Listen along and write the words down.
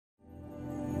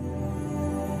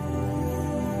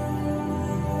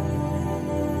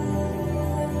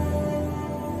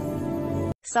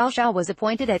Solskjaer was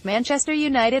appointed at Manchester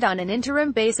United on an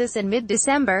interim basis in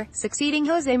mid-December, succeeding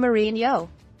Jose Mourinho.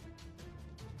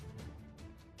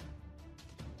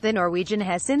 The Norwegian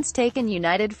has since taken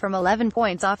United from 11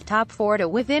 points off top four to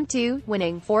within 2,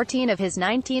 winning 14 of his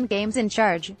 19 games in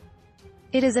charge.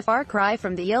 It is a far cry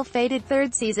from the ill-fated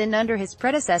third season under his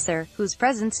predecessor, whose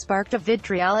presence sparked a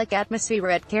vitriolic atmosphere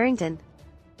at Carrington.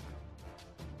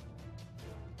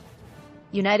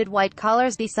 United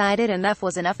white-collars decided enough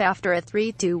was enough after a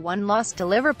 3-1 loss to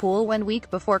Liverpool one week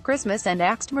before Christmas and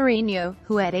axed Mourinho,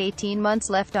 who had 18 months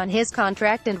left on his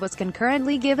contract and was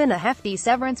concurrently given a hefty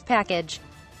severance package.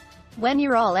 When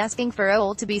you're all asking for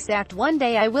Ole to be sacked one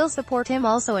day, I will support him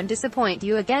also and disappoint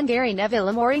you again. Gary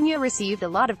Neville. Mourinho received a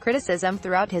lot of criticism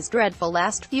throughout his dreadful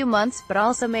last few months, but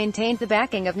also maintained the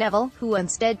backing of Neville, who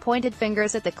instead pointed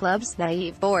fingers at the club's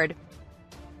naive board.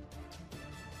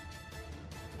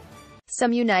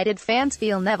 Some United fans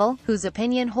feel Neville, whose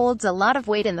opinion holds a lot of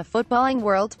weight in the footballing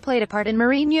world, played a part in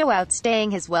Mourinho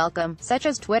outstaying his welcome, such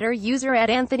as Twitter user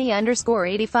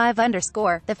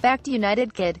 @Anthony_85_, the fact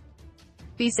United kid.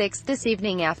 B6 this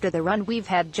evening after the run we've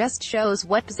had just shows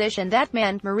what position that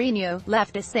man, Mourinho,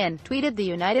 left us in, tweeted the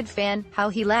United fan. How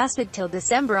he lasted till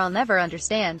December I'll never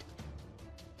understand.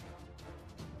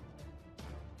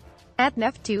 At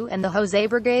ManUtd and the Jose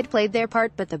Brigade played their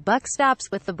part, but the buck stops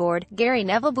with the board. Gary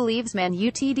Neville believes Man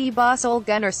Utd boss Ole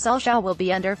Gunnar Solskjaer will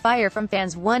be under fire from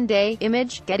fans one day.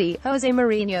 Image, Getty. Jose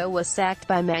Mourinho was sacked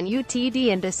by Man Utd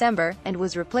in December, and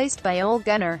was replaced by Ole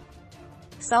Gunnar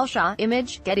Solskjaer.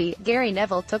 Image, Getty. Gary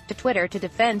Neville took to Twitter to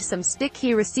defend some stick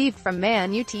he received from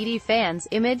Man Utd fans.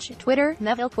 Image, Twitter.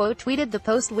 Neville tweeted the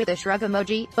post with a shrug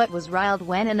emoji, but was riled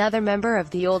when another member of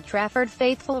the Old Trafford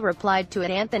faithful replied to it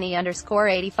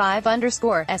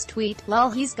Anthony_85_s tweet,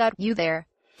 "Lol, he's got you there.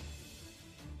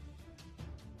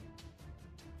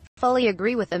 Fully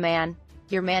agree with the man.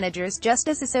 Your Managers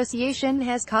Justice Association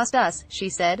has cost us," she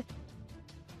said.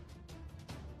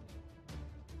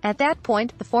 At that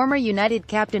point, the former United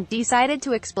captain decided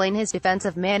to explain his defense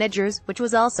of managers, which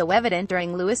was also evident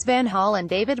during Louis van Gaal and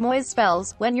David Moyes'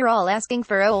 spells. When you're all asking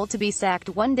for Ole to be sacked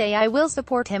one day, I will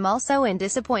support him also and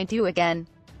disappoint you again.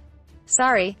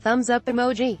 Sorry, thumbs up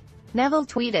emoji. Neville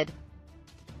tweeted.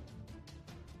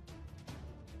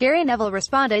 Gary Neville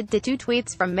responded to two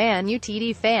tweets from Man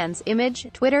Utd fans. Image,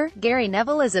 Twitter. Gary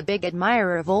Neville is a big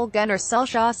admirer of Ole Gunnar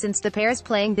Solskjaer since the pair's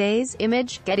playing days.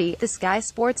 Image, Getty. The Sky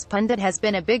Sports pundit has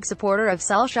been a big supporter of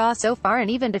Solskjaer so far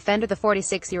and even defended the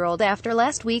 46-year-old after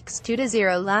last week's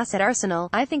 2-0 loss at Arsenal.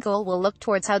 I think Ole will look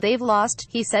towards how they've lost,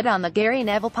 he said on the Gary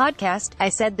Neville podcast. I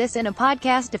said this in a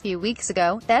podcast a few weeks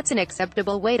ago. That's an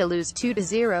acceptable way to lose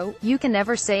 2-0. You can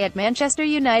never say at Manchester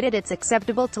United it's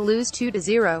acceptable to lose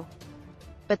 2-0.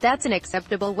 But that's an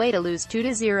acceptable way to lose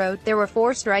 2-0. There were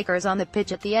 4 strikers on the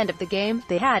pitch at the end of the game.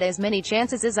 They had as many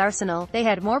chances as Arsenal. They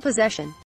had more possession.